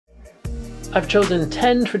I've chosen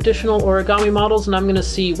 10 traditional origami models and I'm going to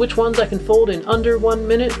see which ones I can fold in under 1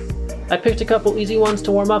 minute. I picked a couple easy ones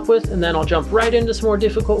to warm up with, and then I'll jump right into some more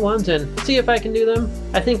difficult ones and see if I can do them.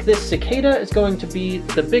 I think this cicada is going to be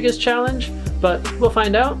the biggest challenge, but we'll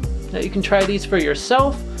find out. Now you can try these for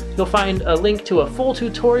yourself. You'll find a link to a full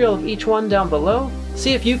tutorial of each one down below.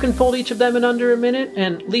 See if you can fold each of them in under a minute,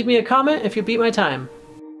 and leave me a comment if you beat my time.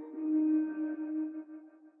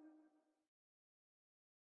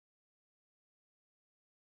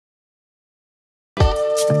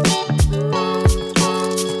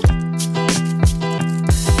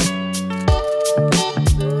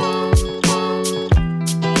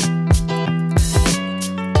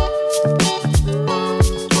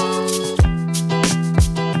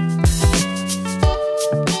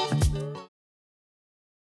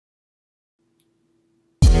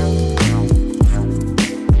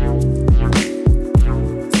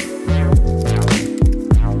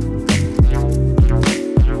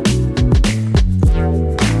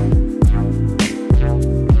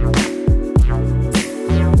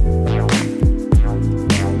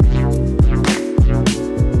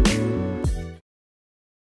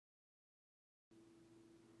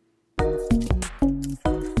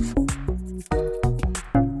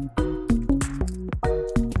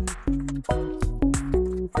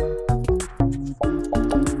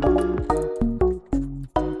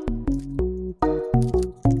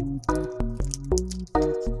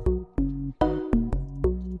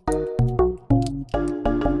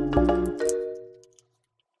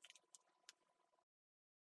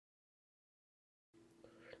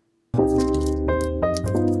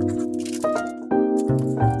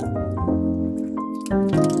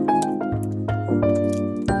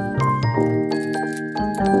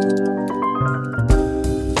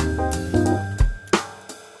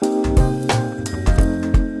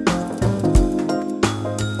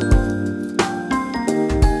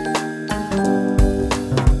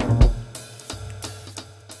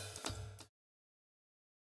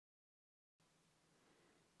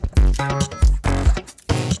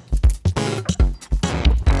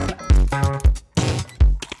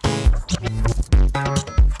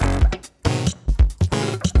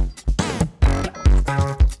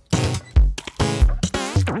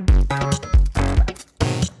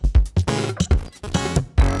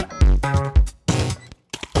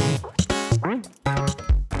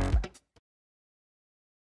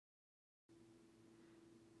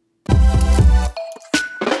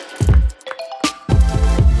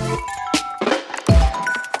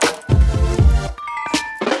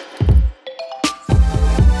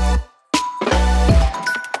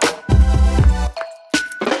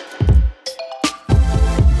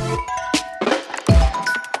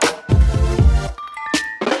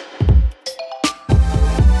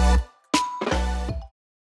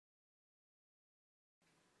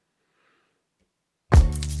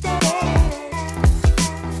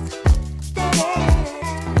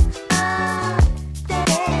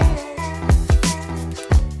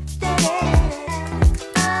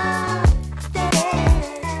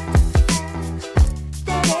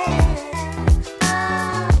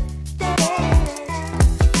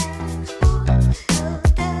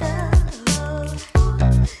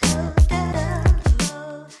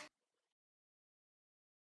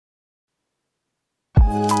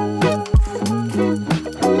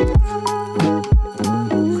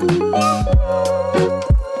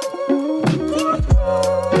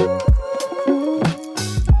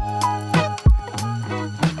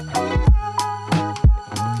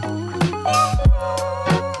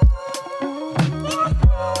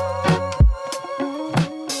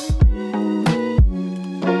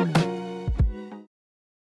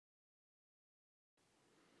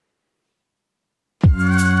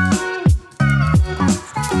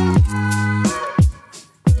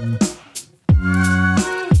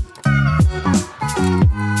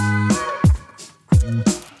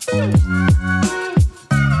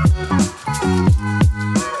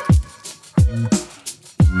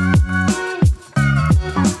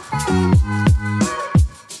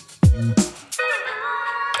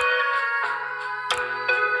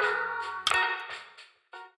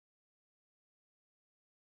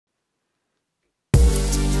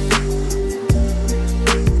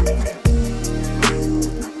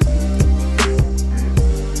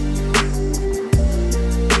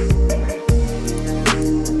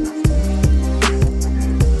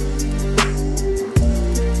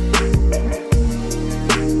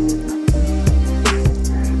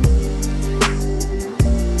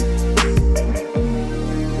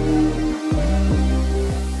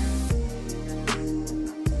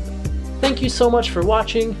 so much for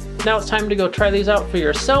watching. Now it's time to go try these out for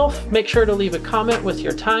yourself. Make sure to leave a comment with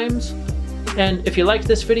your times. And if you liked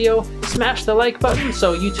this video, smash the like button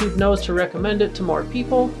so YouTube knows to recommend it to more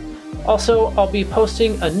people. Also, I'll be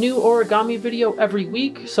posting a new origami video every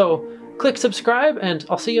week, so click subscribe and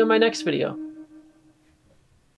I'll see you in my next video.